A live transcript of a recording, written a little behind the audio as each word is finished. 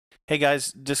Hey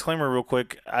guys, disclaimer real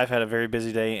quick. I've had a very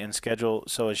busy day and schedule,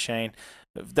 so has Shane.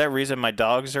 For that reason, my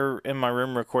dogs are in my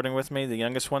room recording with me, the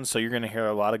youngest one, so you're going to hear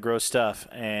a lot of gross stuff,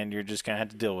 and you're just going to have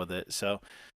to deal with it. So,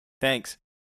 thanks.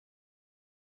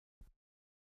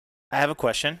 I have a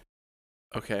question.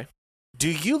 Okay. Do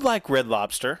you like Red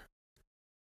Lobster?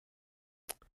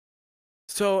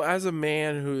 So, as a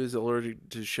man who is allergic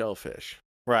to shellfish,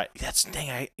 Right.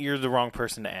 You're the wrong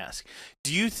person to ask.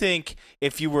 Do you think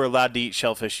if you were allowed to eat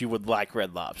shellfish, you would like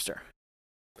Red Lobster?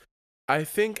 I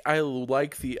think I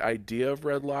like the idea of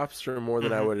Red Lobster more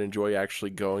than I Mm-hmm. would enjoy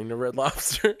actually going to Red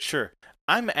Lobster. Sure.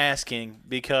 I'm asking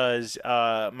because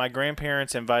my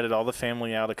grandparents invited all the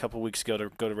family out a couple weeks ago to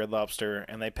go to Red Lobster,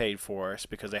 and they paid for us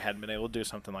because they hadn't been able to do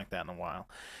something like that in a while.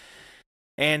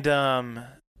 And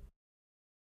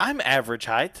I'm average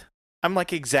height. I'm like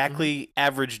Mhm. exactly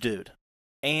average dude.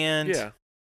 And Yeah.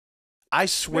 I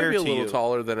swear Maybe a to little you,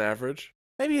 taller than average.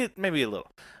 maybe a little.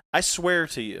 I swear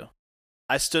to you,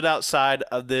 I stood outside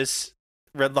of this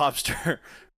Red Lobster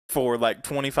for like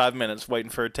 25 minutes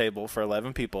waiting for a table for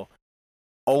 11 people.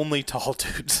 Only tall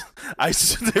dudes.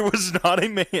 There was not a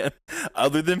man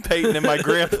other than Peyton and my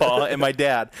grandpa and my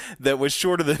dad that was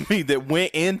shorter than me that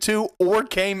went into or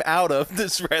came out of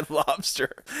this Red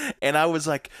Lobster. And I was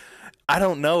like, I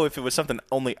don't know if it was something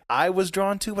only I was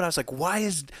drawn to, but I was like, why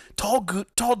is tall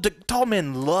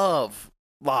men love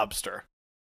lobster?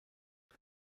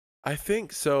 I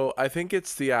think so. I think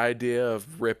it's the idea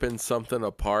of ripping something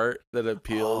apart that Oh,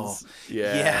 appeals.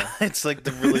 yeah, Yeah. it's like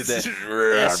the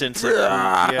essence of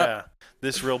yeah,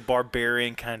 this real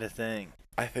barbarian kind of thing.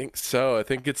 I think so. I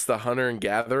think it's the hunter and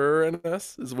gatherer in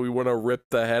us, is we want to rip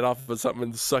the head off of something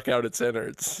and suck out its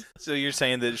innards. So you're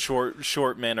saying that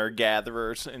short men are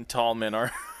gatherers and tall men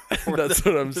are That's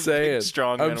what I'm the big saying.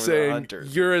 strong men I'm were the saying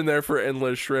hunters. you're in there for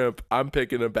endless shrimp. I'm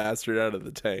picking a bastard out of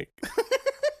the tank.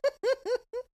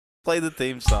 Play the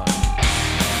theme song.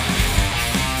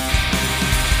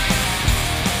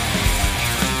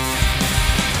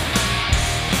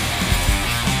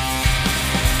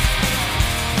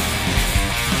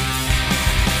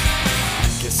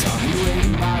 Guess I'll be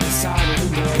waiting by the side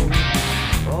of the road.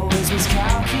 Always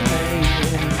miscalculating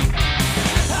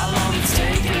how long it's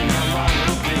taking, how long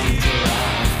it'll be till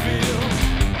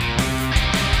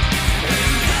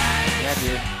Yeah,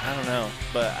 dude. I don't know,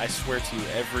 but I swear to you,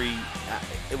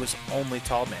 it was only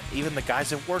tall men. Even the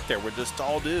guys that worked there were just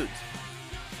tall dudes.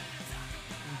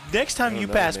 Next I time don't you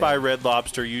know, pass by man. Red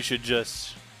Lobster, you should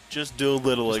just do a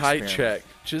little Just height experiment.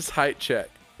 check. Just height check.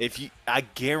 I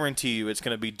guarantee you, it's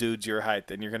gonna be dudes your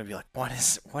height, and you're gonna be like, what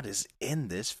is in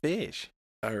this fish?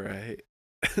 All right.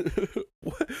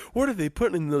 what are they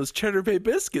putting in those Cheddar Bay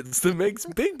biscuits that makes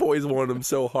big boys want them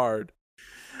so hard?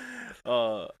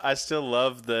 I still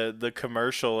love the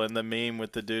commercial and the meme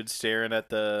with the dude staring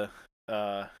at you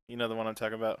know the one I'm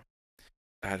talking about.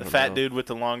 I The don't fat know. dude with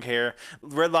the long hair.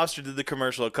 Red Lobster did the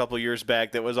commercial a couple years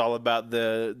back that was all about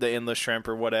the endless shrimp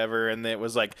or whatever, and it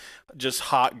was like just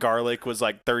hot garlic was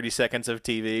like 30 seconds of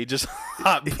TV, just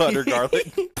hot butter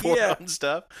garlic poured Yeah. on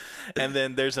stuff. And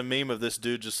then there's a meme of this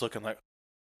dude just looking like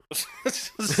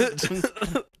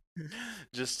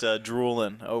just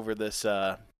drooling over this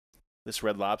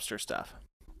Red Lobster stuff.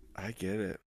 I get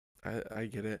it. I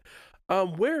get it.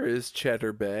 Where is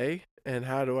Cheddar Bay and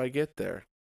how do I get there?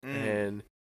 And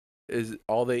is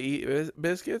all they eat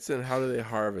biscuits and how do they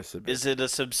harvest a Is biscuit? it a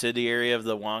subsidiary of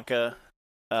the Wonka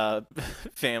uh,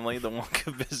 family, the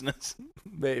Wonka business?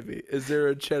 Maybe. Is there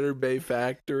a Cheddar Bay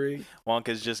factory?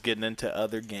 Wonka's just getting into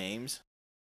other games.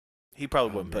 He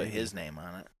probably Oh, wouldn't put man. his name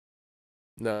on it.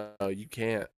 No, you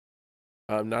can't.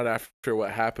 Not after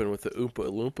what happened with the Oompa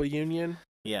Loompa Union.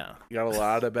 Yeah, You got a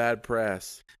lot of bad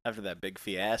press. after that big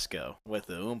fiasco with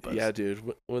the Oompas. Yeah, dude.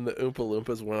 When the Oompa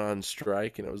Loompas went on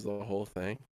strike and it was the whole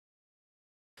thing.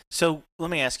 So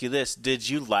let me ask you this: did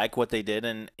you like what they did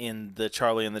in the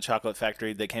Charlie and the Chocolate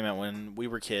Factory that came out when we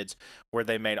were kids, where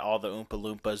they made all the Oompa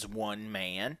Loompas one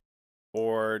man?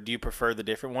 Or do you prefer the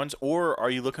different ones? Or are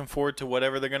you looking forward to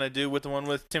whatever they're gonna do with the one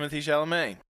with Timothy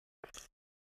Chalamet?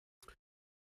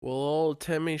 Well, old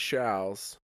Timmy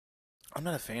Showles, I'm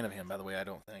not a fan of him, by the way. I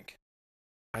don't think.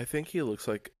 I think he looks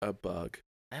like a bug.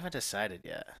 I haven't decided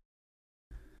yet.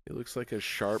 He looks like a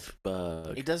sharp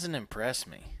bug. He doesn't impress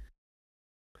me.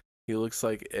 He looks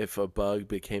like if a bug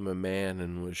became a man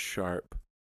and was sharp.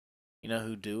 You know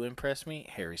who do impress me?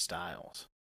 Harry Styles.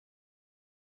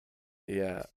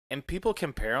 Yeah. And people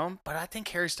compare him, but I think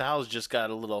Harry Styles just got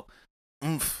a little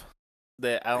oomph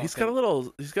that I don't He's think,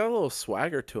 got a little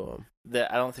swagger to him.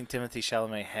 that I don't think Timothy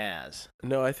Chalamet has.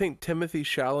 No, I think Timothy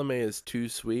Chalamet is too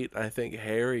sweet. I think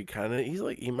Harry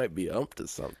he might be up to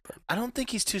something. I don't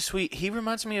think he's too sweet. He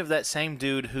reminds me of that same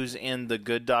dude who's in The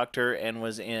Good Doctor and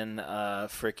was in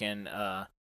the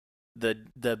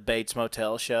Bates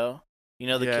Motel show. You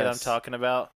know the kid I'm Yes. talking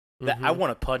about? That I Mhm.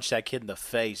 want to punch that kid in the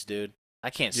face, dude. I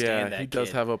can't stand that he kid.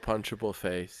 does have a punchable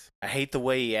face. I hate the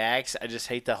way he acts. I just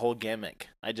hate the whole gimmick.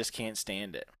 I just can't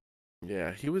stand it.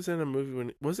 Yeah, he was in a movie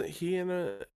when wasn't he in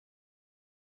a?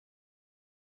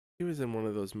 He was in one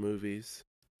of those movies.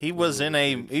 He was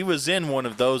in one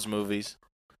of those movies.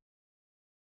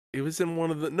 He was in one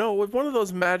of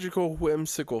those magical,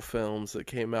 whimsical films that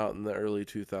came out in the early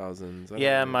 2000s.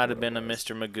 Yeah, it might have been a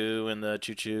Mr. Magoo and the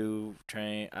Choo Choo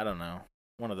Train. I don't know.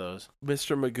 One of those.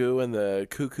 Mr. Magoo and the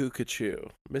Cuckoo Cachoo.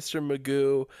 Mr.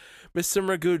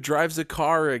 Magoo drives a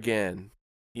car again.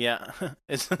 Yeah,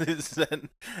 is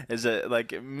it like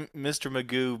Mr.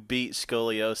 Magoo beat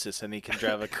scoliosis and he can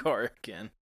drive a car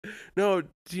again? No,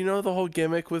 do you know the whole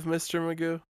gimmick with Mr.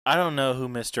 Magoo? I don't know who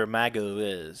Mr. Magoo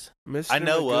is. Mr. I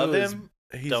know Magoo of is- him.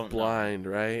 He's Don't know. blind,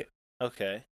 right?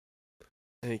 Okay,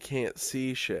 And he can't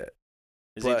see shit.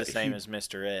 is he the But same he- as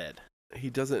Mr. Ed? He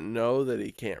doesn't know that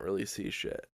he can't really see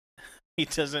shit. He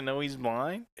doesn't know he's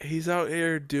blind. He's out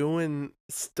here doing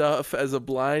stuff as a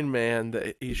blind man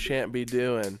that he shan't be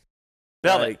doing.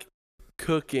 Velvet. Like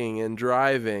cooking and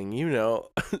driving,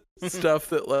 stuff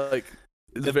that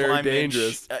is The very blind man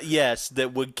dangerous. yes,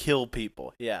 that would kill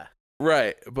people. Yeah.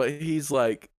 Right, but he's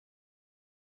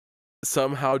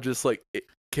somehow just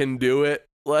can do it.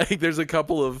 Like there's a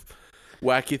couple of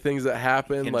wacky things that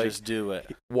happen. Can just do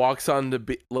it. Walks on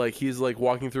the he's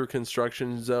walking through a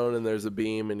construction zone and there's a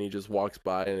beam and he just walks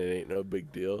by and it ain't no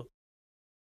big deal.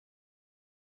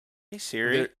 Hey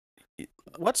Siri,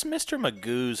 what's Mr.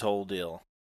 Magoo's whole deal?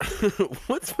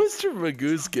 What's Mr.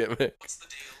 Magoo's gimmick?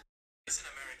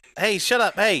 Hey, shut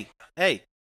up. Hey.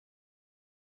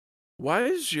 Why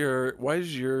is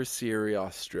your Siri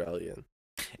Australian?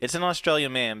 It's an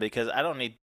Australian man because I don't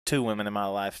need two women in my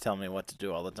life telling me what to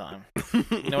do all the time.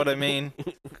 You know what I mean?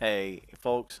 Hey,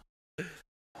 folks.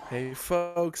 Hey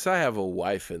folks, I have a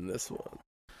wife in this one.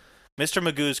 Mr.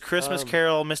 Magoo's Christmas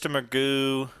Carol, Mr.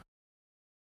 Magoo.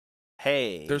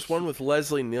 Hey. There's one with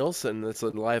Leslie Nielsen that's a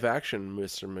live action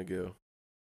Mr. Magoo.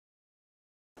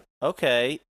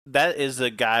 Okay. That is the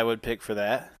guy I would pick for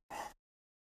that.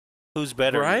 Who's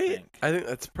better, you Right? think? I think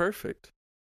that's perfect.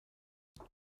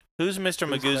 Who's Mr.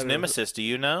 Who's Magoo's better? nemesis? Do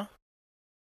you know?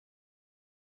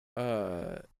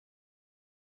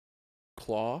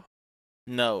 Claw?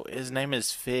 No, his name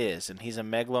is Fizz, and he's a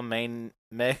megalomaniacal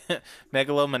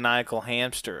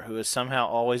hamster who is somehow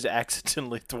always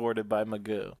accidentally thwarted by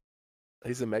Magoo.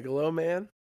 He's a megaloman?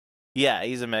 Yeah,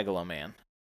 he's a megaloman,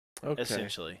 Okay.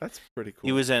 essentially. That's pretty cool.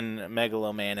 He was in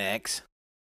Megaloman X.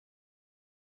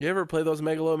 You ever play those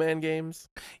Megaloman games?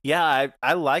 Yeah,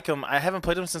 I like them. I haven't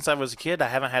played them since I was a kid. I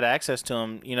haven't had access to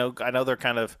them. I know they're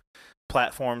kind of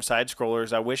platform side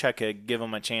scrollers. I wish I could give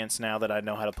them a chance now that I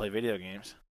know how to play video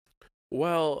games.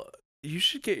 Well, you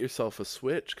should get yourself a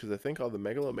Switch because I think all the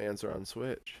Megalomans are on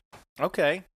Switch.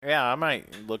 Okay, yeah, I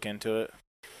might look into it.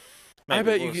 I Maybe,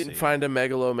 bet we'll you can see. find a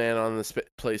Megaloman on the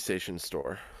PlayStation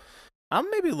Store. I'll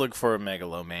maybe look for a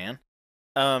Megaloman.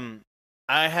 I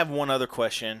have one other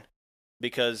question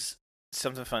because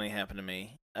something funny happened to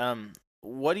me.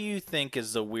 What do you think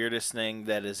is the weirdest thing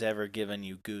that has ever given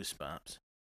you goosebumps?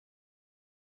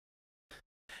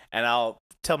 And I'll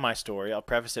tell my story. I'll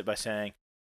preface it by saying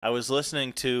I was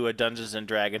listening to a Dungeons and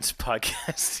Dragons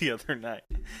podcast the other night,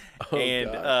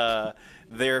 God.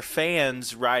 their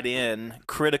fans write in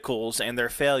criticals and their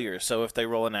failures. So if they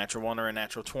roll a natural 1 or a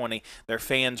natural 20, their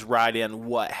fans write in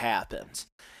what happens.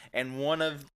 And one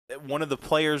of the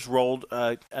players rolled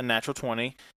a natural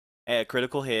 20, a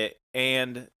critical hit,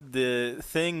 and the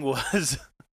thing was,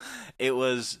 it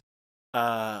was,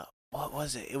 what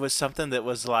was it? It was something that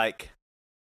was like,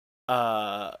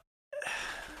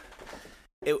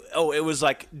 it was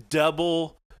like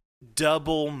double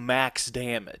max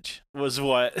damage was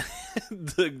what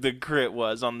the crit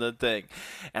was on the thing,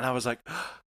 and I was like,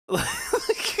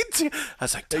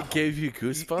 It gave you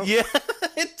goosebumps? yeah,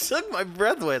 it took my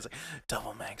breath away. I was like,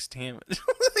 double max damage.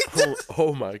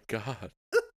 Oh my God.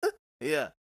 Yeah,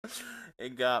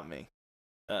 it got me,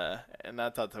 and I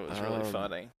thought that was really Um,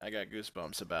 funny. I got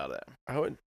goosebumps about it.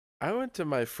 I went to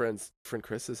my friend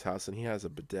Chris's house and he has a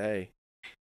bidet,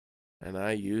 and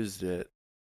I used it,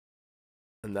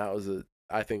 and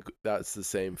I think that's the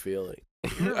same feeling.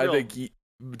 You're I real- think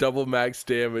double max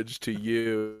damage to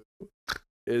you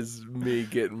is me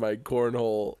getting my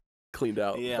cornhole cleaned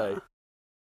out Yeah.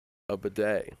 by a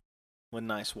bidet with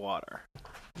nice water.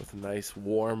 with nice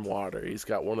warm water. He's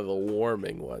got one of the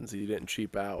warming ones. He didn't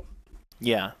cheap out.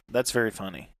 Yeah, that's very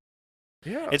funny.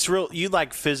 Yeah. It's real. You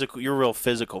like physical. You're real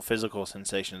physical. Physical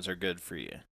sensations are good for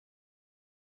you.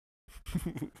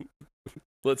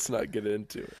 Let's not get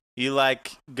into it. You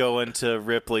like going to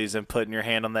Ripley's and putting your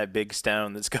hand on that big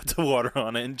stone that's got the water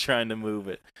on it and trying to move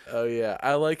it. Oh yeah,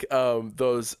 I like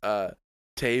those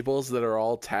tables that are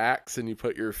all tacks and you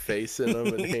put your face in them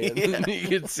and hand and you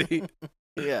can see.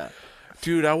 Yeah.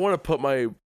 Dude, I want to put my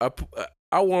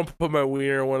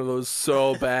wiener in one of those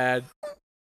so bad.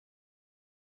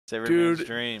 It's every man's Dude.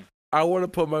 dream. I want to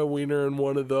put my wiener in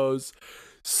one of those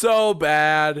so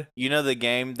bad. You know the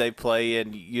game they play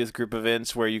in youth group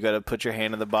events where you got to put your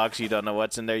hand in the box, you don't know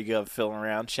what's in there, you go feeling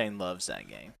around? Shane loves that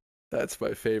game. That's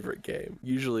my favorite game.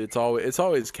 Usually it's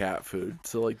always cat food,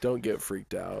 so like don't get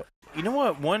freaked out. You know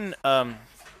what? One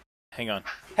hang on.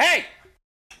 Hey!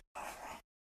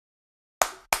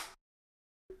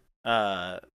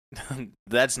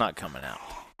 That's not coming out.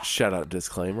 Shout out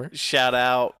disclaimer. Shout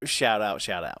out.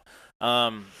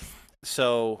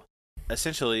 So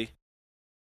essentially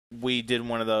we did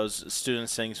one of those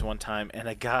students things one time and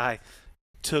a guy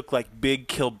took like big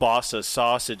kielbasa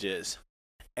sausages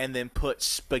and then put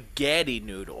spaghetti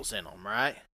noodles in them,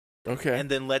 right? Okay. And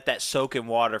then let that soak in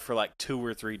water for like 2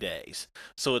 or 3 days.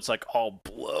 So it's like all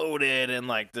bloated and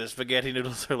like the spaghetti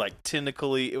noodles are like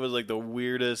tentacly. It was like the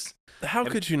weirdest. How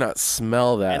could you not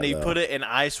smell that? And he though? put it in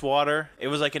ice water. It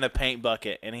was like in a paint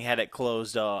bucket and he had it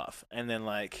closed off and then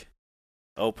like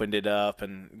opened it up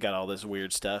and got all this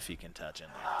weird stuff you can touch in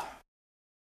there.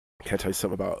 Can I tell you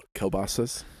something about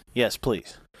kielbasas? Yes,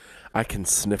 please. I can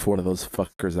sniff one of those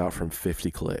fuckers out from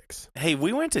 50 clicks. Hey,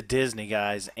 we went to Disney,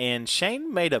 guys, and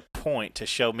Shane made a point to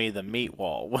show me the meat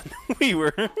wall when we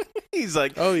were. He's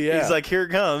like, Oh yeah. He's like, here it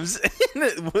comes.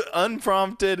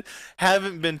 Unprompted,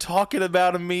 haven't been talking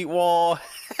about a meat wall,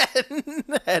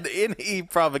 hadn't had any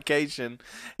provocation.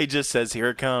 He just says,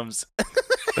 here it comes.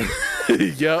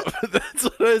 Yep, that's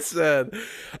what I said.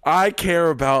 I care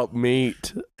about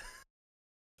meat.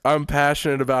 I'm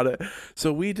passionate about it.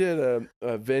 So we did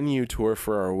a venue tour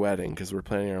for our wedding because we're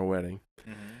planning our wedding.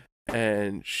 Mm-hmm.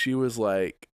 And she was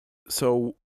like,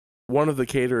 so one of the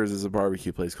caterers is a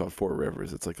barbecue place called Four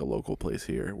Rivers. It's like a local place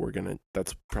here.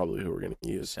 That's probably who we're going to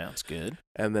use. Sounds good.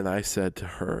 And then I said to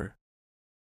her,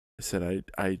 I said,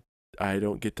 I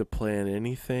don't get to plan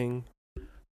anything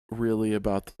really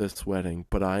about this wedding,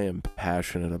 but I am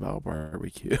passionate about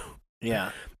barbecue.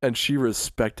 Yeah. And she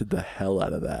respected the hell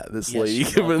out of that. This Yes, lady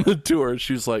she giving loved the tour,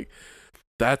 she was like,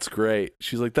 that's great.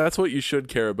 She's like, that's what you should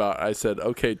care about. I said,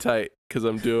 okay, tight, because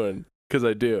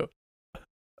I do.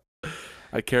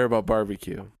 I care about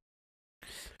barbecue.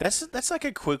 That's like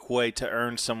a quick way to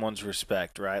earn someone's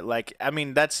respect, right? Like, I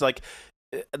mean, that's like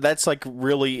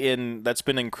really that's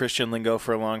been in Christian lingo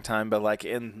for a long time, but like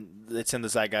it's in the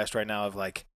zeitgeist right now of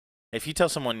like, if you tell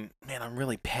someone, man, I'm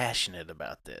really passionate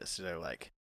about this, they're like,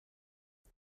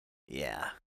 yeah.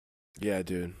 Yeah,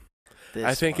 dude. This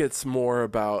I think one. it's more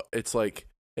about, it's like,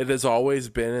 it has always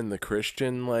been in the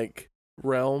Christian like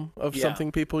realm of Yeah.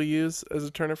 something people use as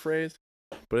a turn of phrase,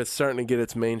 but it's starting to get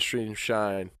its mainstream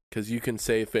shine because you can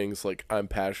say things like, I'm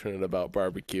passionate about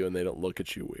barbecue, and they don't look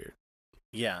at you weird.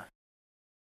 Yeah.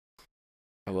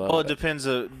 I love Well, it.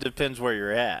 it depends where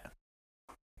you're at.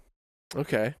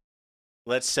 Okay.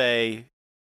 Let's say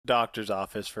doctor's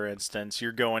office, for instance.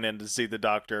 You're going in to see the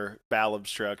doctor, bowel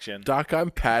obstruction. Doc, I'm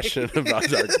passionate about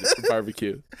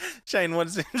barbecue. Shane,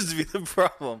 what seems to be the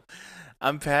problem?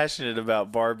 I'm passionate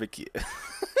about barbecue.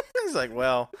 He's like,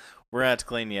 well, we're going to have to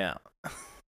clean you out.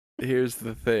 Here's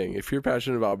the thing. If you're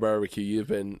passionate about barbecue, you've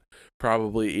been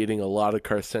probably eating a lot of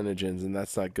carcinogens, and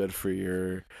that's not good for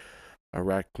your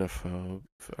arachnophobia.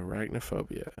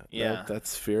 Yeah.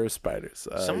 That's fear of spiders.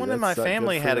 Someone in that's my not good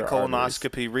family for had a your arteries.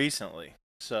 colonoscopy recently.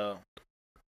 So,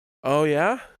 Oh,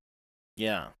 yeah?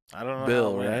 yeah. I don't know.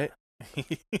 Bill, how it right?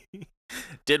 went.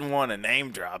 Didn't want to name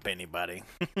drop anybody.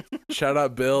 Shout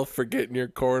out Bill for getting your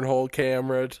cornhole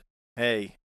camera.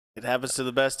 Hey, it happens to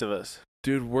the best of us.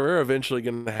 Dude, we're eventually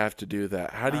going to have to do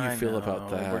that. How do you I feel about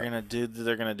know. that?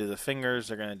 They're gonna do the fingers.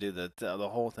 They're gonna do the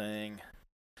whole thing.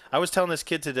 I was telling this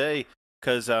kid today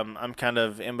because I'm kind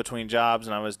of in between jobs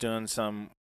and I was doing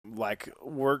some like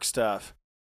work stuff,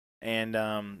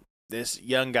 and this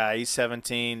young guy, he's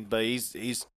 17, but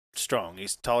he's strong.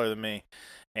 He's taller than me,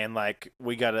 and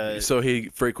we gotta. So he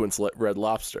frequents Red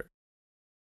Lobster.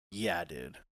 Yeah,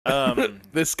 dude.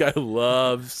 This guy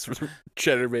loves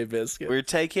Cheddar Bay biscuit. We were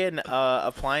taking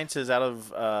appliances out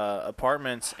of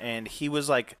apartments, and he was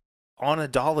like on a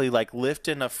dolly, like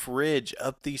lifting a fridge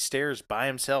up these stairs by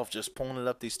himself, just pulling it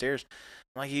up these stairs.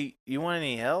 I'm like, you want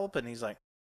any help? And he's like,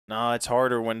 no, it's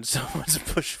harder when someone's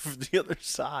pushing from the other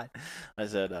side. I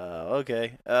said,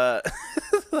 okay.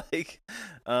 Like,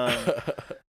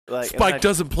 like Spike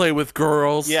doesn't play with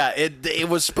girls. Yeah, it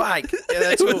was Spike. Yeah,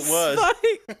 that's what it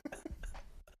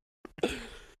was.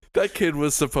 That kid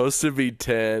was supposed to be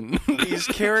 10. He's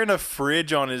carrying a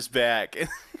fridge on his back. And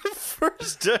the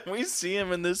first time we see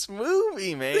him in this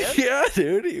movie, man. Yeah,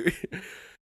 dude.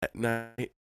 At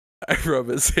night, I rub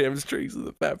his hamstrings with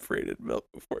evaporated milk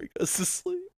before he goes to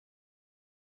sleep.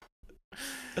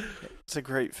 It's a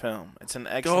great film. It's an Go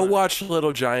excellent. watch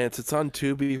Little Giants. It's on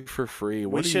Tubi for free.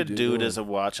 We should do it as a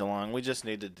watch along. We just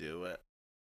need to do it.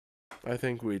 I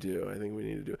think we do. I think we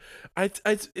need to do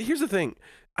it. Here's the thing.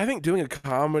 I think doing a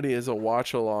comedy as a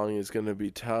watch along is going to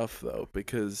be tough though,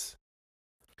 because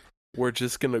we're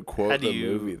just going to quote the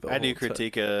movie the How do you whole time.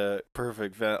 critique a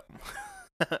perfect film?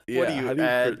 Yeah, What do you how do you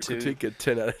add to? critique a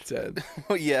 10 out of 10?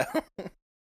 Well, yeah.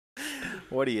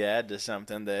 What do you add to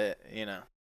something that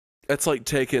That's like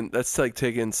taking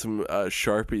some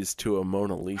Sharpies to a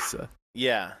Mona Lisa.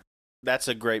 Yeah, that's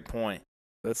a great point.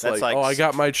 That's That's like, like oh, I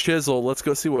got my chisel. Let's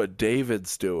go see what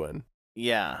David's doing.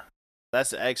 Yeah,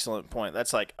 that's an excellent point.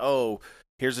 That's like, oh,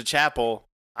 here's a chapel.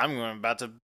 I'm about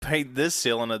to paint this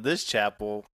ceiling of this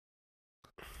chapel.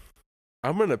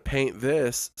 I'm going to paint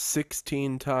this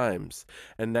 16 times,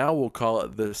 and now we'll call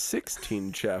it the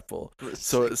 16 Chapel.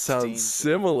 So it sounds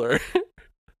similar.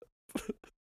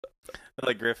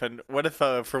 Like Griffin, what if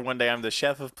for one day I'm the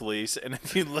chef of police, and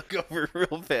if you look over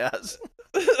real fast,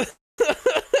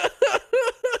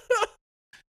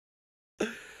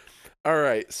 All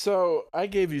right, so I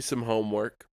gave you some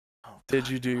homework. oh, Did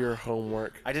God. you do your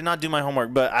homework? I did not do my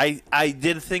homework, but I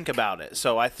did think about it.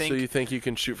 So I think So you think you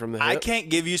can shoot from the hip? I can't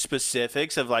give you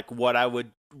specifics of like what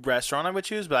restaurant I would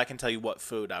choose, but I can tell you what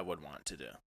food I would want to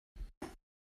do.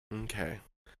 Okay.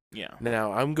 Yeah.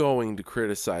 Now I'm going to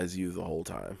criticize you the whole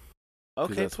time.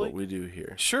 'Cause Okay, that's please. what we do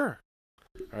here. Sure.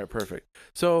 All right, perfect.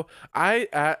 So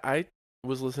I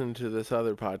was listening to this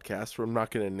other podcast where I'm not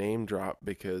going to name drop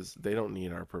because they don't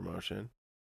need our promotion.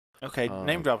 Okay,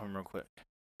 name drop them real quick.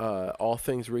 All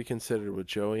Things Reconsidered with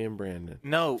Joey and Brandon.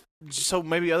 No, so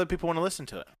maybe other people want to listen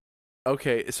to it.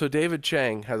 Okay, so David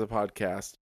Chang has a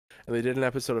podcast, and they did an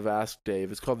episode of Ask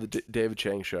Dave. It's called the David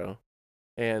Chang Show,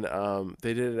 and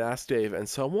they did an Ask Dave, and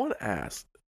someone asked.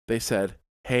 They said,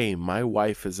 "Hey, my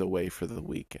wife is away for the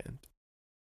weekend,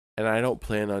 and I don't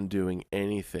plan on doing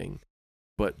anything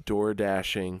but door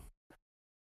dashing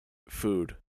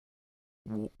food.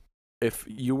 If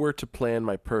you were to plan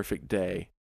my perfect day,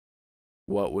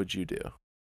 what would you do?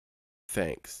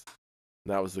 Thanks."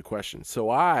 That was the question.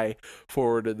 So I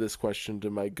forwarded this question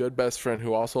to my good best friend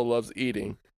who also loves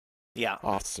eating, Yeah.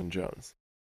 Austin Jones.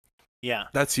 Yeah.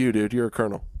 That's you, dude. You're a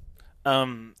colonel.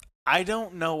 I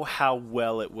don't know how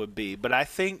well it would be, but I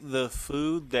think the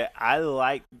food that I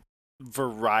like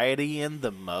variety in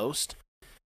the most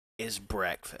is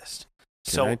breakfast.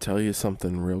 Can I tell you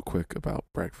something real quick about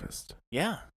breakfast?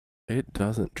 Yeah. It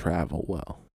doesn't travel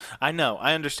well. I know,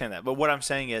 I understand that. But what I'm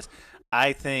saying is,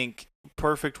 I think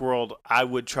perfect world, I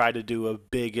would try to do a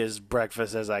big as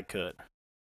breakfast as I could.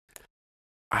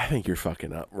 I think you're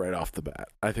fucking up right off the bat.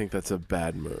 I think that's a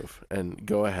bad move. And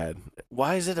go ahead.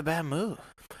 Why is it a bad move?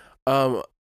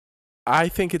 I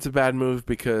think it's a bad move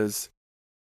because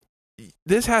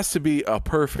this has to be a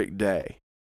perfect day,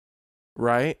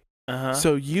 right? Uh-huh.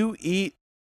 So you eat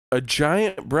a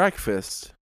giant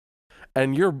breakfast,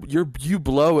 and you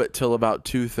blow it till about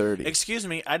 2:30. Excuse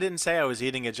me, I didn't say I was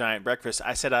eating a giant breakfast.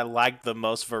 I said I liked the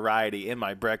most variety in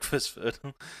my breakfast food.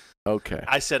 Okay.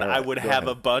 I said All I right, would go have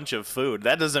a ahead. bunch of food.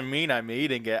 That doesn't mean I'm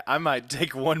eating it. I might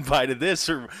take one bite of this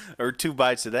or 2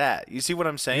 bites of that. You see what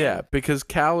I'm saying? Yeah, because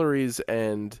calories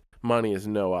and money is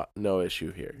no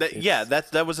issue here. Yeah,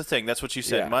 that was the thing. That's what you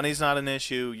said. Yeah. Money's not an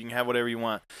issue. You can have whatever you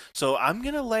want. So I'm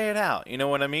gonna lay it out. You know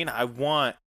what I mean? I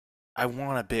want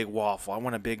a big waffle. I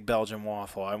want a big Belgian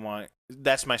waffle.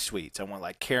 That's my sweets. I want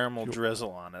like caramel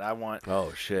drizzle on it. I want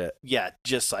Oh shit.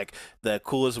 just like the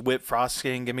coolest whipped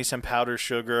frosting. Give me some powdered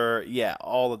sugar. Yeah,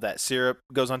 all of that. Syrup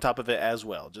goes on top of it as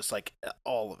well. Just like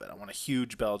all of it. I want a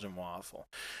huge Belgian waffle.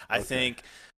 I Okay. think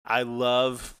I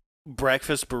love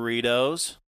breakfast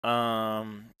burritos.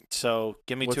 So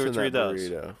give me What's 2 or in 3 of that those.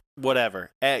 burrito?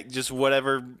 Whatever. Just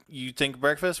whatever you think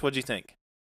breakfast. What'd you think?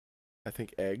 I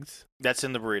think eggs, That's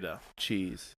in the burrito.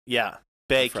 cheese, Yeah.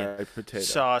 Bacon. fried potato.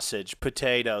 Sausage,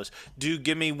 potatoes.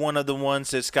 Give me one of the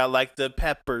ones that's got like the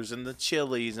peppers and the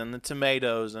chilies and the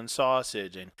tomatoes and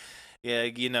sausage and yeah,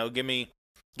 give me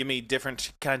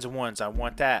different kinds of ones. I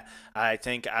want that. I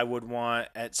think I would want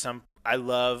I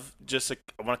love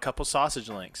I want a couple sausage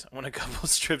links. I want a couple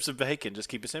strips of bacon. Just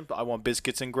keep it simple. I want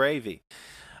biscuits and gravy.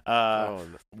 Oh,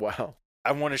 no. Wow.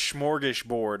 I want a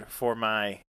smorgasbord for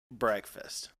my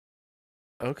breakfast.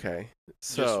 Okay.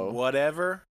 Just So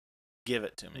whatever, give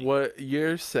it to me. what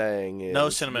you're saying is No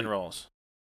cinnamon rolls.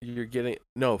 You're getting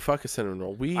no fuck a cinnamon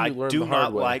roll. We I learned do the hard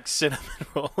not way. like cinnamon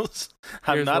rolls.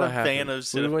 I'm Here's not what a happened. fan of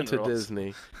cinnamon rolls. We went to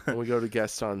Disney and we go to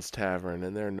Gaston's Tavern,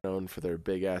 and they're known for their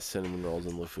big ass cinnamon rolls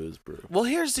and LeFou's brew. Well,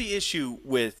 here's the issue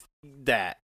with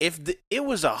that. If it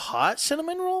was a hot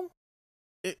cinnamon roll,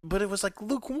 but it was like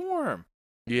lukewarm.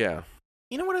 Yeah.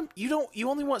 You know what? You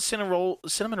only want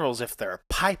cinnamon rolls if they're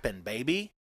piping, baby.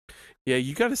 Yeah,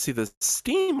 you got to see the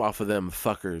steam off of them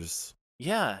fuckers.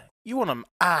 Yeah, you want them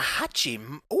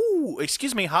hachi. Ooh,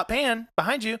 excuse me, hot pan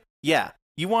behind you. Yeah,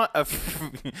 you want a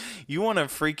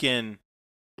freaking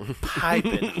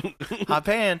piping hot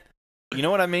pan. You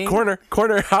know what I mean? Corner,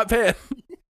 hot pan.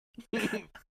 I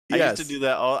used to do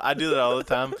that I do that all the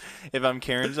time. If I'm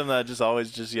carrying something, I just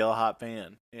always just yell hot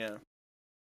pan. Yeah.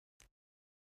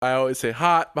 I always say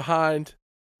hot behind,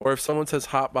 or if someone says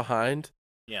hot behind,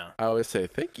 Yeah. I always say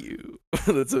thank you.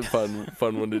 That's a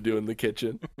fun one to do in the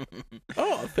kitchen.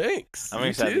 Oh, thanks. I'm You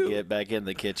excited too. to get back in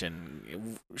the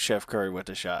kitchen. Chef Curry with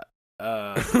the shot.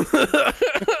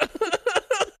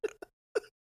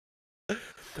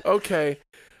 Okay,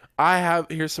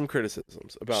 here's some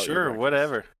criticisms about your Sure, breakfast.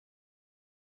 whatever.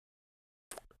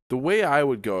 The way I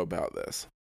would go about this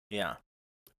Yeah.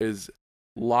 is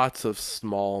lots of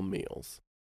small meals.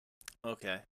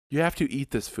 Okay. You have to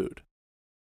eat this food.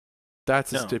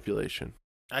 That's a No. stipulation.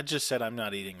 I just said I'm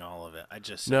not eating all of it. I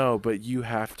just said, No, but you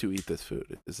have to eat this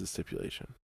food is a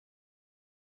stipulation.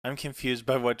 I'm confused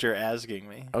by what you're asking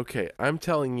me. Okay, I'm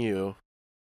telling you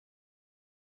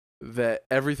that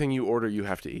everything you order you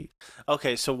have to eat.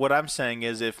 Okay, so what I'm saying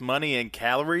is if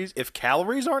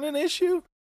calories aren't an issue,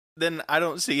 then I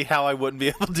don't see how I wouldn't be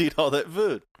able to eat all that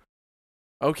food.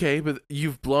 Okay, but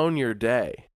you've blown your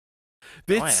day.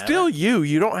 No, I It's still you.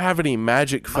 You don't have any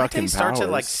magic My fucking day starts powers.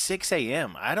 at like 6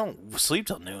 a.m. I don't sleep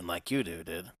till noon like you do,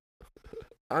 dude.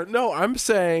 No, I'm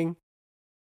saying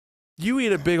you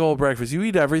eat a big old breakfast. You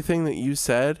eat everything that you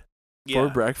said for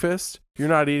breakfast. You're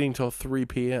not eating till 3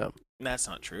 p.m. That's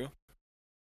not true.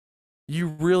 You're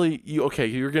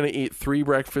gonna eat 3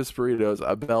 breakfast burritos,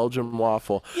 a Belgian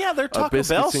waffle. Yeah, they're Taco biscuits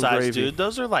Bell and size, gravy. dude.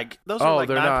 Those are like they're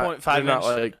 9.5 not, inch. not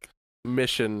like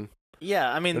mission.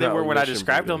 Yeah, I mean they're they not were like when I Mission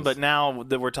described them, burritos. but now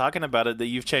that we're talking about it, that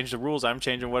you've changed the rules, I'm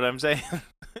changing what I'm saying.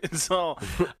 So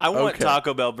I want Okay.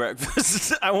 Taco Bell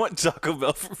breakfast. I want Taco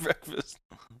Bell for breakfast.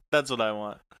 That's what I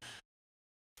want.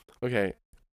 Okay,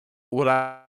 what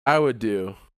I would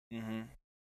do, Mm-hmm.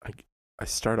 I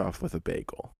start off with a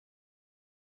bagel,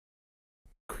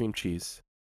 cream cheese,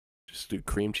 just do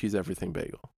cream cheese everything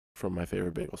bagel from my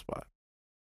favorite bagel spot.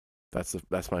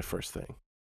 That's my first thing.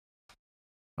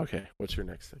 Okay, what's your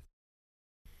next thing?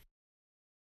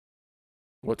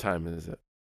 What time is it?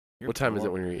 What time is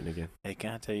it when you're eating again? Hey,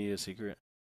 can I tell you a secret?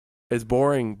 It's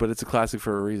boring, but it's a classic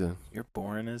for a reason. You're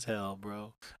boring as hell,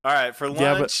 bro. All right, for lunch.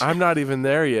 Yeah, but I'm not even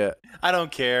there yet. I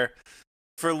don't care.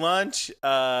 For lunch,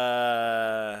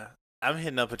 I'm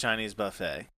hitting up a Chinese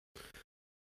buffet.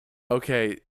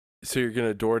 Okay, so you're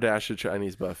gonna DoorDash a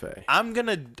Chinese buffet. I'm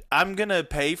gonna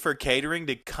pay for catering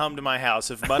to come to my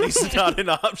house. If money's not an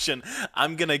option,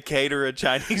 I'm gonna cater a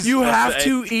Chinese You buffet. have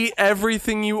to eat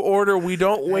everything you order. We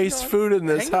don't waste on, food in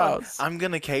this Hang on. house. I'm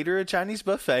gonna cater a Chinese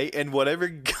buffet, and whatever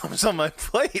comes on my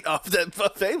plate off that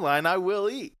buffet line, I will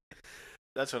eat.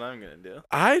 That's what I'm gonna do.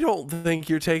 I don't think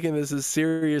you're taking this as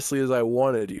seriously as I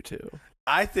wanted you to.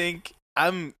 I think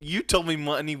you told me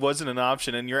money wasn't an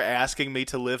option, and you're asking me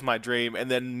to live my dream, and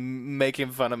then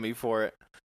making fun of me for it.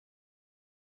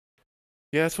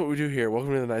 Yeah, that's what we do here.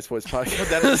 Welcome to the Nice Boys Podcast. But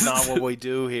that is not what we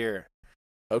do here.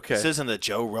 Okay. This isn't the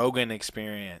Joe Rogan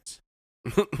experience.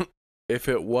 If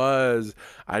it was,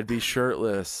 I'd be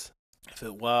shirtless. If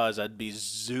it was, I'd be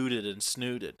zooted and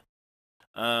snooted.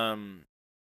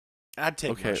 I'd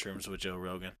take Okay. mushrooms with Joe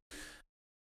Rogan.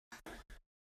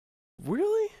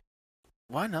 Really?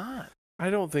 Why not? I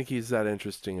don't think he's that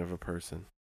interesting of a person.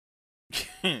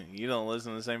 You don't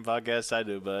listen to the same podcast I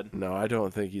do, bud. No, I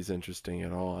don't think he's interesting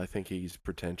at all. I think he's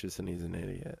pretentious and he's an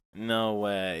idiot. No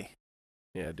way.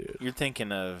 Yeah, dude. You're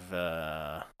thinking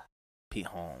of Pete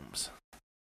Holmes.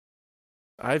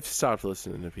 I've stopped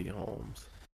listening to Pete Holmes.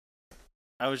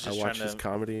 I was I just watch trying his to.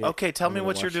 comedy. Okay, tell I'm me gonna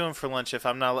what you're watch- doing for lunch. If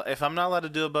I'm not allowed to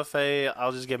do a buffet,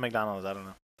 I'll just get McDonald's. I don't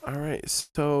know. All right,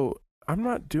 so I'm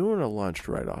not doing a lunch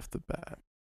right off the bat.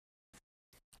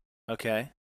 Okay.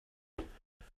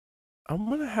 I'm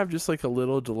gonna have just like a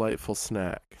little delightful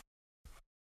snack.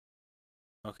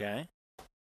 Okay.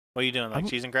 What are you doing? Like I'm-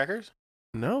 cheese and crackers?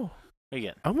 No, What are you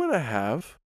getting? I'm gonna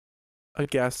have a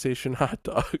gas station hot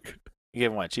dog. You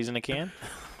getting what? Cheese in a can?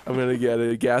 I'm gonna get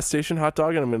a gas station hot dog,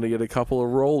 and I'm gonna get a couple of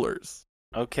rollers.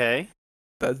 Okay.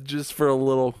 That's just for a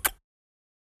little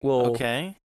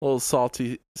Okay. little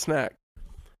salty snack.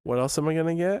 What else am I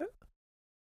gonna get?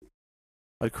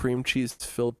 A cream cheese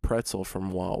filled pretzel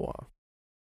from Wawa.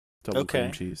 Double cream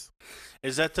Okay. cheese.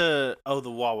 Is that the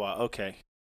Wawa? Okay.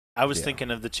 I was Yeah.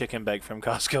 thinking of the chicken bake from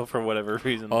Costco for whatever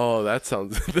reason. Oh, that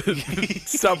sounds.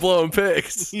 Stop blowing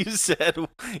pics. You said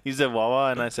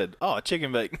Wawa, and I said, "Oh, a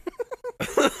chicken bake."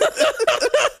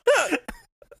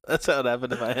 That's how it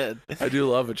happened in my head. I do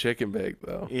love a chicken bake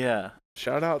though. Yeah.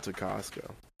 Shout out to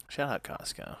Costco. Shout out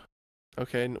Costco.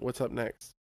 Okay, what's up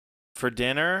next? For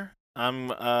dinner, I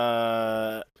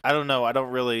don't know.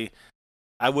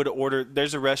 I would order.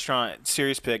 There's a restaurant,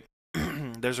 serious pick.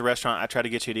 There's a restaurant I try to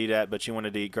get you to eat at, but you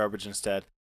wanted to eat garbage instead.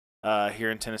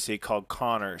 Here in Tennessee, called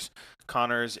Connors.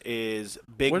 Connors is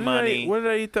big money. What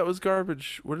did I eat that was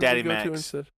garbage? What did Daddy we go to Max.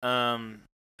 instead? Um,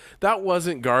 That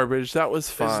wasn't garbage. That was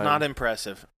it's fine. not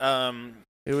impressive.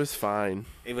 It was fine.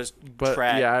 It was But,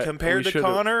 trash. yeah, Compared we to shoulda-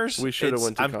 Connors, we shoulda it's-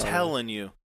 went to I'm Connors. telling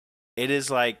you, it is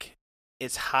like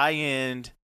it's high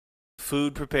end,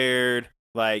 food prepared,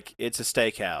 like it's a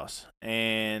steakhouse.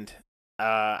 And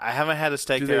I haven't had a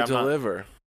steak Do there. they I'm not, deliver?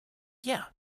 yeah.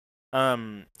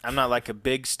 I'm not like a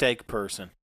big steak person,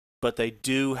 but they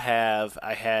do have.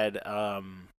 I had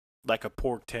like a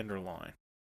pork tenderloin.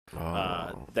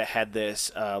 That had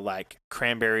this like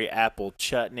cranberry apple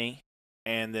chutney,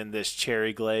 and then this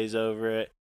cherry glaze over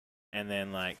it, and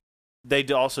then like they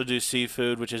also do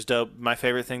seafood, which is dope. My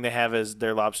favorite thing they have is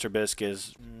their lobster bisque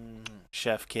is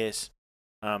chef kiss.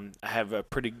 I have a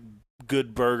pretty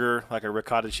good burger, like a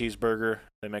ricotta cheeseburger.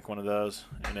 They make one of those,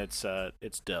 and it's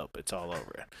dope. It's all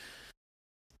over it.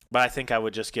 But I think I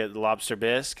would just get the lobster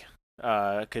bisque.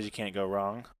 Because you can't go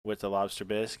wrong with the lobster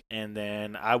bisque, and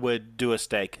then I would do a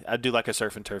steak. I'd do like a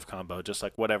surf and turf combo, just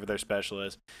like whatever their special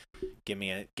is. Give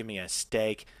me a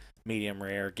steak, medium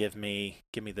rare. Give me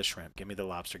the shrimp. Give me the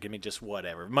lobster. Give me just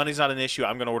whatever. Money's not an issue.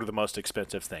 I'm gonna order the most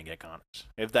expensive thing at Connors.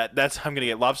 If that's I'm gonna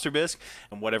get lobster bisque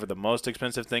and whatever the most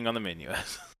expensive thing on the menu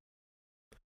is.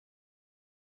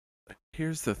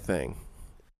 Here's the thing.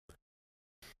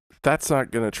 That's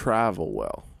not gonna travel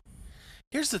well.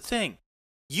 Here's the thing.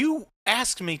 You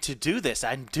asked me to do this.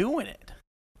 I'm doing it.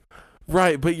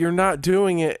 Right, but you're not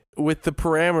doing it with the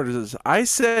parameters. I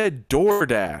said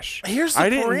DoorDash. Here's the I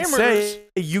didn't parameters. say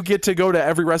you get to go to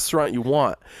every restaurant you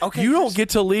want. Okay, You don't here's- get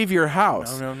to leave your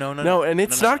house. No, No, and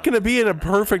it's not going to be in a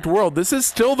perfect world. This is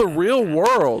still the real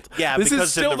world. Yeah, this because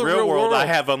is still in the real world, world. I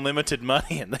have unlimited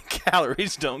money and the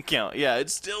calories don't count. Yeah,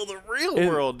 it's still the real And-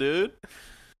 world, dude.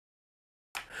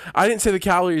 I didn't say the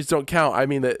calories don't count. I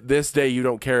mean that this day you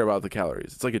don't care about the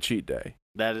calories. It's like a cheat day.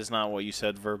 That is not what you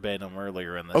said verbatim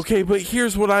earlier in this. Okay, but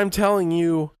here's what I'm telling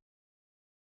you.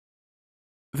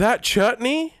 That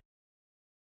chutney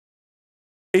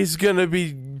is going to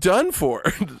be done for.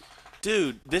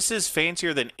 Dude, this is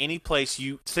fancier than any place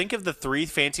you think of the 3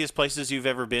 fanciest places you've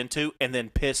ever been to and then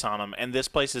piss on them, and this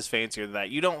place is fancier than that.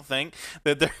 You don't think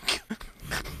that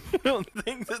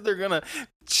they're gonna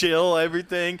chill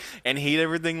everything and heat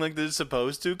everything like they're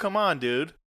supposed to? Come on,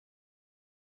 dude.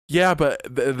 Yeah, but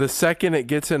the second it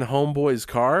gets in Homeboy's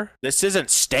car, This isn't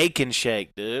Steak and Shake,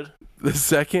 dude. the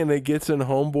second it gets in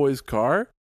Homeboy's car,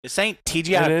 This ain't And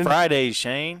TGI then- Fridays,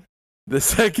 Shane. the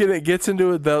second it gets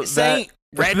into This that ain't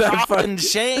Red that Robin, fucking-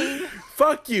 Shane.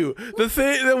 fuck you. The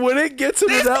thing that when it gets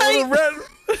into This that little ain't-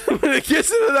 red when it gets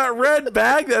into that red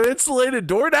bag, that insulated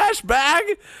DoorDash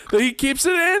bag that he keeps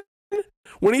it in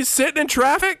when he's sitting in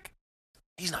traffic.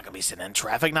 He's not gonna be sitting in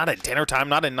traffic, not at dinner time,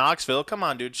 not in Knoxville. Come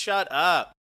on, dude, shut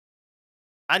up.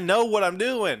 I know what I'm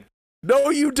doing. No,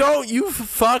 you don't. You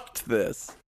fucked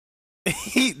this.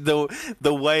 the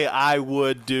way I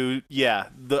would do, yeah.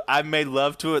 I made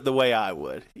love to it the way I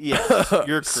would. Yeah,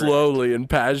 you're correct. Slowly and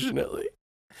passionately.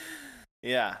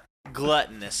 Yeah,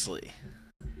 gluttonously,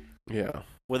 Yeah.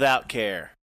 without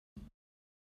care.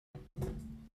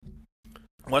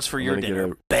 What's for I'm your gonna get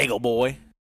dinner, a- bagel boy?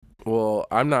 Well,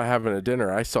 I'm not having a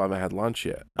dinner. I still haven't had lunch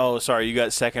yet. Oh, sorry, you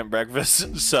got second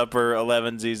breakfast, supper,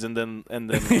 11sies, and then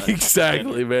lunch.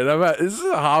 Exactly, man. This is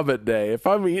a Hobbit day. If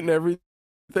I'm eating everything,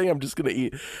 I'm just gonna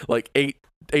eat like eight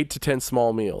to 10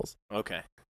 small meals. Okay.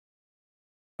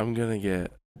 I'm gonna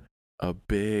get a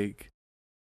big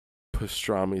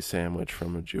pastrami sandwich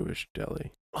from a Jewish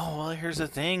deli. Oh well, here's the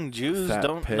thing: Jews Fat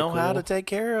don't know how to pickle. take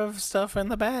care of stuff in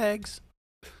the bags.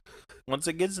 Once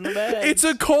it gets in the bag, It's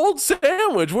a cold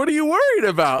sandwich. What are you worried As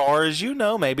about? far as you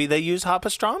know, maybe they use hot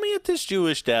pastrami at this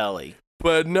Jewish deli.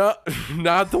 but not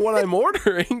the one I'm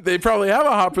ordering. They probably have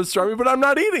a hot pastrami, but I'm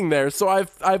not eating there. So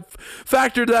I've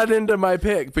factored that into my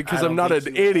pick because I'm not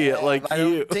an idiot like I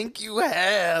you. don't think you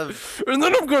have. And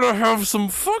then I'm gonna have some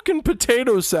fucking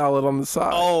potato salad on the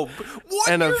side. Oh, what?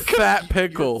 And a You're fat you're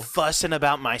pickle. fussing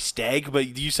about my steak,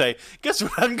 but you say, guess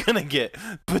what I'm gonna get?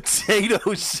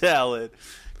 Potato salad.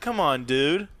 Come on,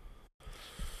 dude.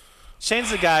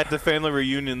 Shane's the guy at the family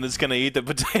reunion that's gonna eat the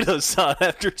potato salad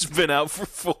after it's been out for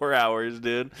 4 hours,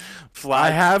 dude. Fly.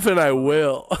 I have and I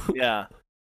will. Yeah.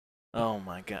 Oh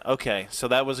my god. Okay, so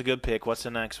that was a good pick. What's the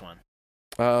next one?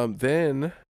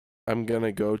 Then I'm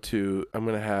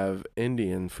gonna have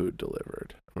Indian food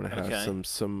delivered. I'm gonna have Okay.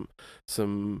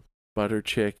 some butter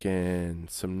chicken,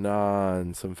 some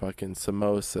naan, some fucking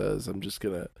samosas. I'm just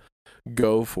gonna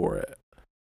go for it.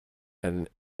 And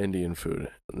Indian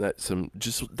food. And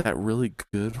that really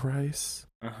good rice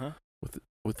Uh-huh.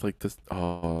 with like this.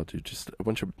 Oh, dude, just a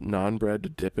bunch of naan bread to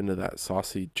dip into that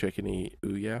saucy chickeny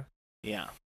ooh. Yeah.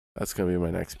 That's gonna be my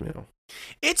next meal.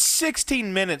 It's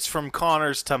 16 minutes from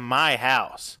Connor's to my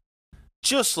house.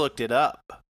 Just looked it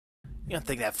up. You don't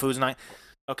think that food's not...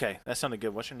 Okay, that sounded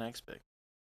good. What's your next pick?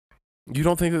 You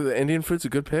don't think that the Indian food's a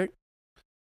good pick?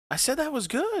 I said that was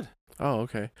good. Oh,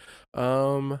 okay.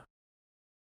 I'm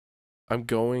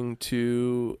going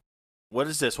to. What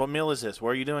is this? What meal is this? What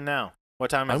are you doing now? What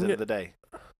time is I'm it of the day?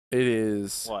 It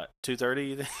is. What, 2:30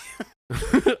 you think?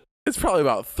 It's probably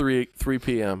about 3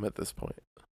 p.m. at this point.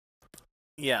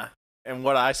 Yeah. And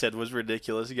what I said was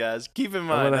ridiculous, guys. Keep in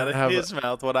mind, out of his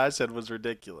mouth, what I said was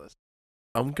ridiculous.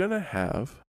 I'm gonna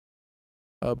have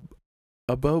a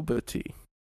boba tea.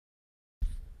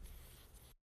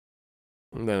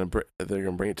 And then they're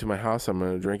gonna bring it to my house. I'm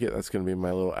gonna drink it. That's gonna be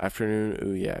my little afternoon.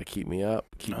 Ooh yeah, keep me up.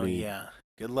 Keep me Yeah.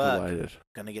 Good luck. delighted.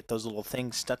 Gonna get those little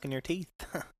things stuck in your teeth.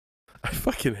 I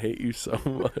fucking hate you so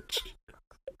much.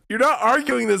 You're not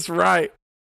arguing this right.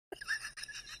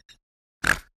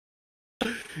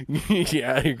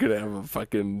 Yeah, you're gonna have a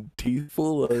fucking teeth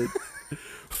full of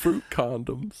fruit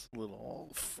condoms. Little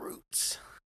fruits.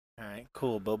 All right,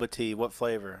 cool. Boba tea. What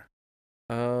flavor?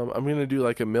 I'm gonna do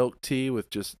like a milk tea with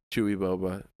just chewy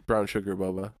boba, brown sugar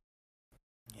boba.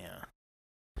 Yeah.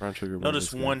 Brown sugar boba.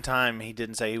 Notice one time he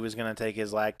didn't say he was going to take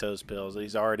his lactose pills.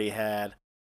 He's already had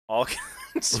all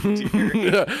kinds of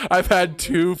dairy. I've had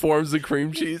 2 forms of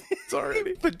cream cheese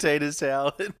already. Potato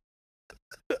salad.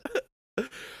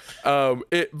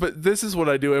 But this is what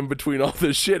I do in between all the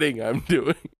shitting I'm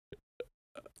doing.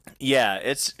 Yeah,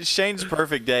 it's Shane's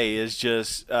perfect day is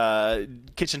just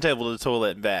kitchen table to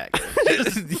toilet and back.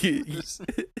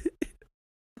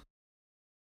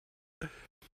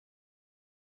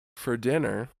 For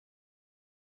dinner,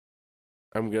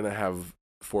 I'm gonna have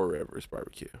 4 Rivers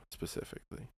barbecue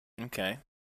specifically. Okay.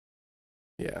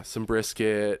 Yeah, some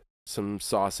brisket, some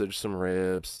sausage, some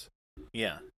ribs.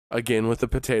 Yeah. Again with the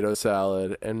potato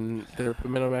salad and their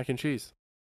pimento mac and cheese.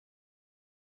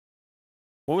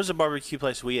 What was the barbecue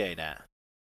place we ate at?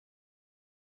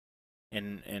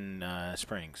 In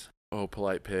Springs. Oh,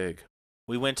 Polite Pig.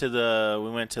 We went to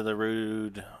the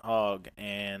Rude Hog,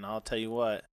 and I'll tell you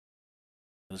what,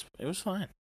 it was fine.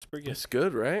 It's pretty good. It's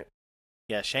good, right?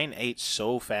 Yeah, Shane ate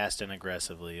so fast and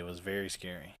aggressively. It was very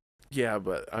scary. Yeah,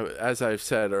 but as I've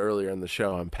said earlier in the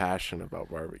show, I'm passionate about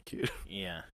barbecue.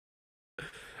 Yeah.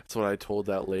 That's what I told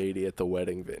that lady at the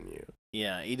wedding venue.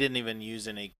 Yeah, he didn't even use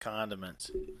any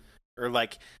condiments. Or,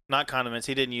 like, not condiments.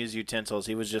 He didn't use utensils.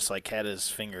 He was just, like, had his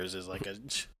fingers as, like, a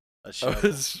I shovel.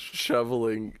 was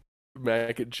shoveling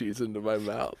mac and cheese into my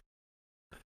mouth.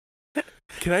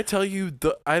 Can I tell you,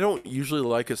 I don't usually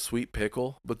like a sweet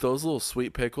pickle, but those little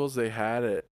sweet pickles they had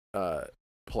at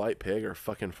Polite Pig are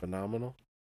fucking phenomenal.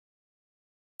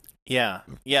 Yeah.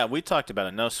 Yeah, we talked about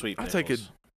it. No sweet I'll pickles. take it.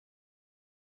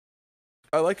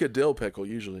 I like a dill pickle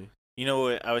usually. You know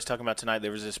what I was talking about tonight?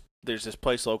 There's this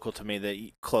place local to me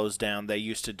that closed down. They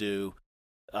used to do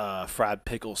fried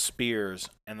pickle spears,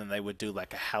 and then they would do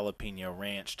like a jalapeno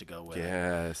ranch to go with it.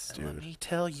 Yes, And dude. let me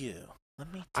tell you.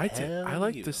 I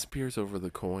like the spears over the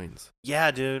coins.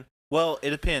 Yeah, dude. Well, it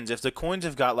depends. If the coins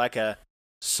have got like a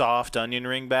soft onion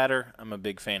ring batter, I'm a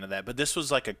big fan of that. But this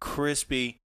was like a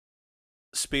crispy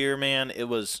spear, man. It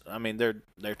was. I mean,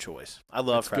 their choice. I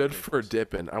love It's fried good pickles. for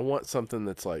dipping. I want something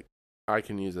that's like I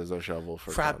can use as a shovel for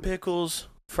fried condiments. pickles,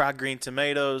 fried green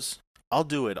tomatoes. I'll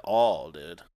do it all,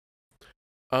 dude.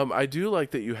 I do like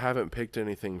that you haven't picked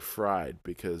anything fried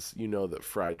because you know that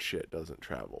fried shit doesn't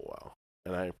travel well,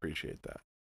 and I appreciate that.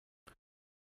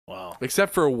 Wow.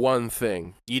 Except for one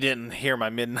thing. You didn't hear my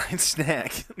midnight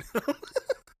snack.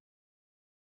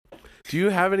 Do you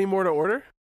have any more to order?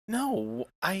 No,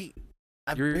 I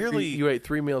You barely. ate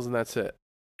 3 meals and that's it.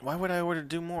 Why would I order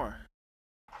do more?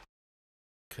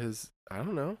 Cause I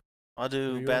don't know. I'll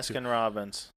do What are you up to? Baskin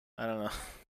Robbins. I don't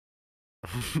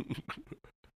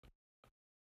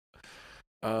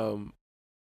know.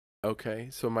 Okay,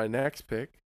 so my next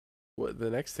pick, what the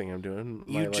next thing I'm doing?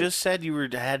 You just said you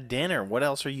had dinner. What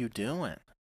else are you doing?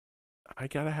 I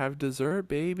gotta have dessert,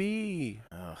 baby.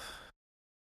 Ugh.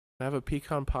 I have a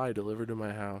pecan pie delivered to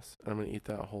my house. I'm gonna eat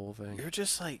that whole thing. You're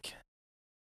just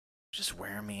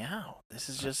wearing me out.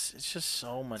 It's just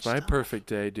so much It's my stuff. perfect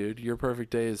day, dude. Your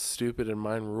perfect day is stupid and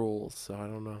mine rules, so I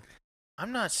don't know.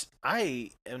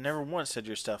 I have never once said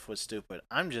your stuff was stupid.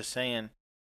 I'm just saying,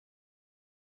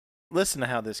 listen to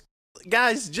how this,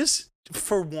 guys, just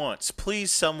for once,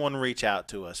 please someone reach out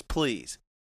to us, please.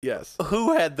 Yes.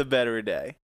 Who had the better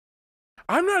day?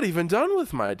 I'm not even done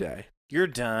with my day. You're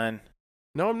done.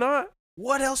 No, I'm not.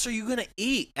 What else are you going to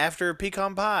eat after a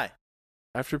pecan pie?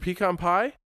 After pecan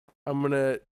pie, I'm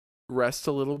gonna rest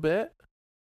a little bit.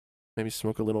 Maybe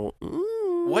smoke a little.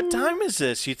 What time is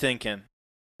this, you thinking?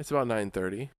 It's about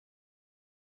 9:30.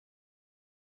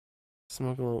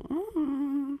 Smoke a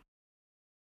little.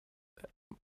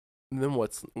 Then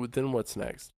what's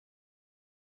next?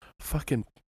 Fucking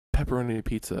pepperoni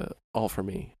pizza, all for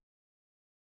me.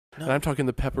 No. And I'm talking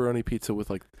the pepperoni pizza with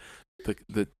like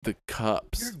the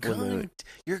cups.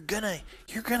 You're gonna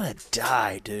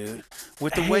die, dude.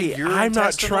 With the Hey, way your I'm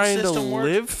not intestinal trying to system works.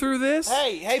 live through this.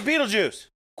 Hey, Beetlejuice,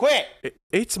 quit!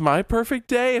 It's my perfect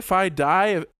day. If I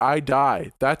die, I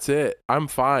die. That's it. I'm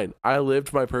fine. I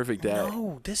lived my perfect day.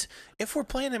 No, if we're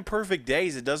planning perfect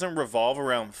days, it doesn't revolve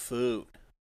around food.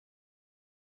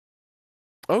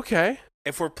 Okay.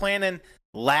 If we're planning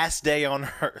last day on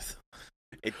Earth,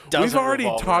 it doesn't. We've already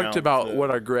revolve talked around about food.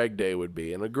 what a Greg day would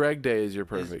be, and a Greg day is your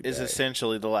perfect is day.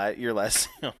 essentially your last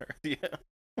day on Earth. Yeah.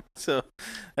 So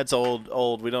that's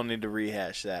old. We don't need to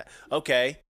rehash that.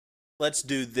 Okay, let's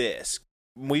do this.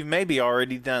 We've maybe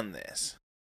already done this.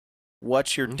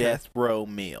 What's your Okay. death row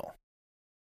meal?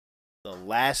 The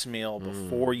last meal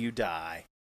before you die.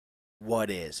 What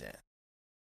is it?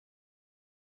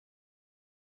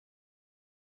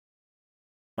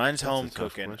 Mine's That's a home tough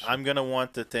cooking. question. I'm gonna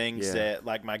want the things Yeah. that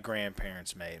like my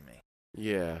grandparents made me.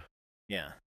 Yeah.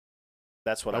 Yeah,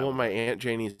 that's what I I want my Aunt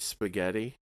Janie's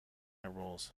spaghetti. my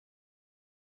rules.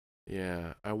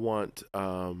 Yeah. I want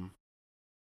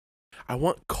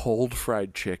cold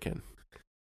fried chicken.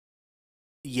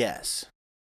 Yes.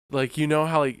 Like, you know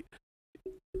how like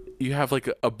you have like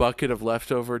a bucket of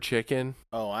leftover chicken,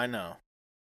 Oh, I know.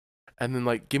 and then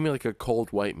like give me like a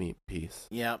cold white meat piece.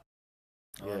 Yep.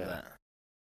 I love Yeah. that.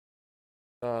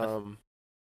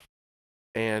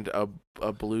 And a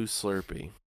blue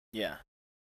Slurpee. Yeah,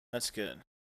 that's good.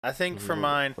 I think for What-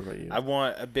 mine, what about you? I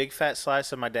want a big fat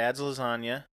slice of my dad's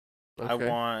lasagna. I Okay.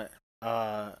 want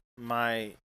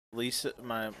my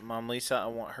mom Lisa. I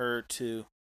want her to.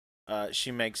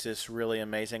 She makes this really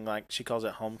amazing, like she calls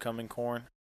it homecoming corn,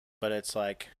 but it's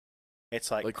like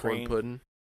like cream. corn pudding.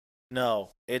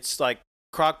 No, it's like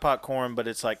crockpot corn, but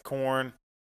it's like corn,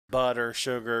 butter,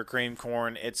 sugar, cream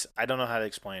corn. I don't know how to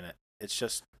explain it. It's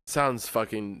just Sounds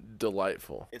fucking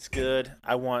delightful. it's good.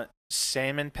 I want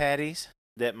salmon patties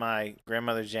that my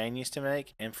grandmother Jane used to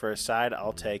make, and for a side,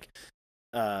 I'll take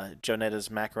Jonetta's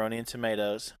macaroni and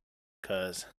tomatoes,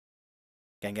 cause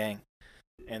gang gang,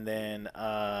 and then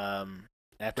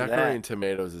after Macaroni that, and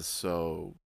tomatoes is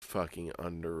so fucking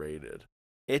underrated.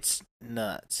 it's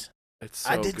nuts. It's so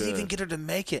I didn't good. even get her to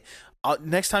make it.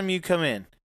 Next time you come in,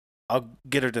 I'll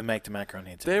get her to make the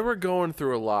macaroni and tomatoes. They were going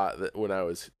through a lot when I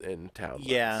was in town.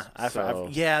 Yeah, last, so there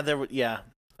were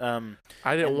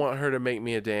I didn't and- want her to make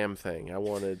me a damn thing. I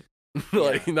wanted, Yeah.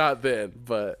 like, not then,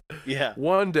 but yeah.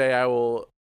 one day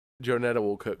Jonetta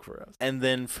will cook for us. And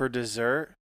then for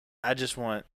dessert, I just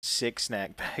want 6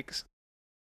 snack bags.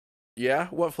 Yeah,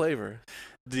 what flavor?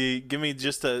 Give me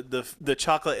just the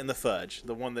chocolate and the fudge,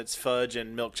 the one that's fudge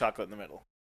and milk chocolate in the middle.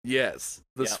 Yes,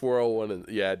 the Yeah. swirl one.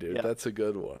 Yeah, dude, Yeah. that's a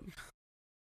good one.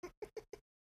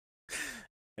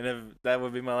 And if that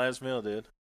would be my last meal, dude.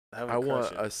 That would I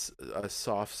crush want it. a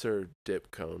soft serve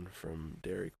dip cone from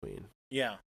Dairy Queen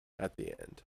Yeah. at the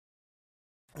end.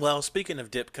 Well, speaking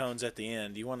of dip cones at the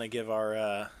end, you want to give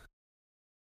our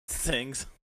things?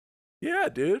 Yeah,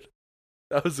 dude.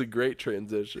 That was a great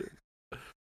transition.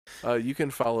 You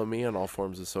can follow me on all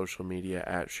forms of social media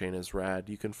at Shayna's Rad.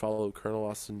 You can follow Colonel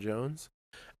Austin Jones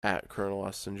at Colonel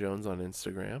Austin Jones on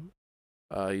Instagram.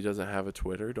 He doesn't have a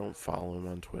Twitter. Don't follow him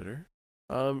on Twitter.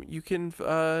 You can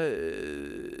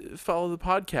follow the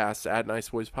podcast at Nice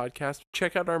Boys Podcast.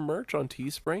 Check out our merch on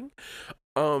Teespring.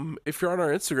 If you're on our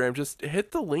Instagram, just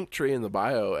hit the link tree in the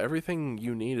bio. Everything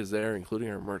you need is there, including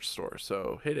our merch store.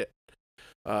 So hit it.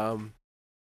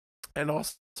 And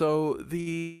also,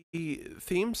 the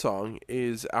theme song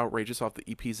is outrageous off the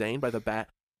EP Zane by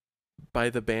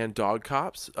the band Dog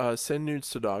Cops. Send nudes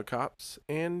to Dog Cops.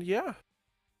 And yeah,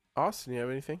 Austin, you have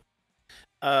anything?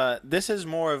 This is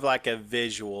more of like a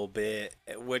visual bit,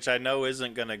 which I know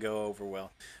isn't gonna go over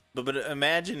well. But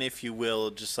imagine, if you will,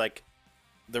 just like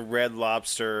the Red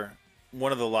Lobster.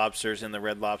 One of the lobsters in the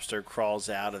Red Lobster crawls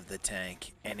out of the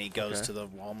tank, and he goes to the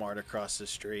Walmart across the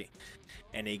street,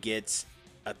 and he gets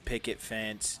a picket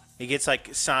fence. He gets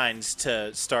like signs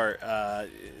to start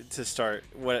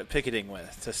what picketing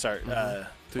with to start.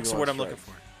 What's the word I'm looking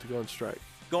for? To go on strike.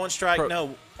 Go on strike?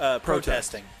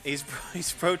 Protesting. He's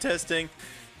protesting,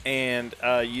 and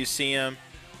you see him,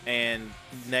 and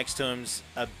next to him's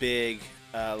a big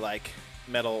like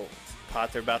metal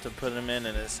pot they're about to put him in,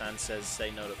 and the sign says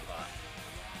 "Say no to pot."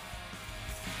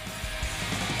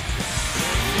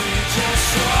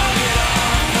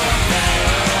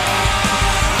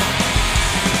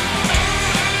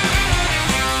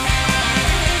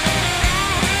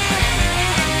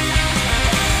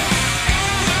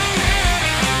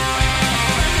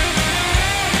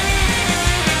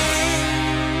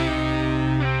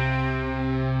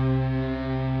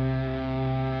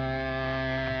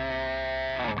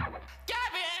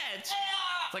 Garbage!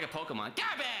 It's like a Pokemon.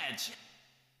 Garbage!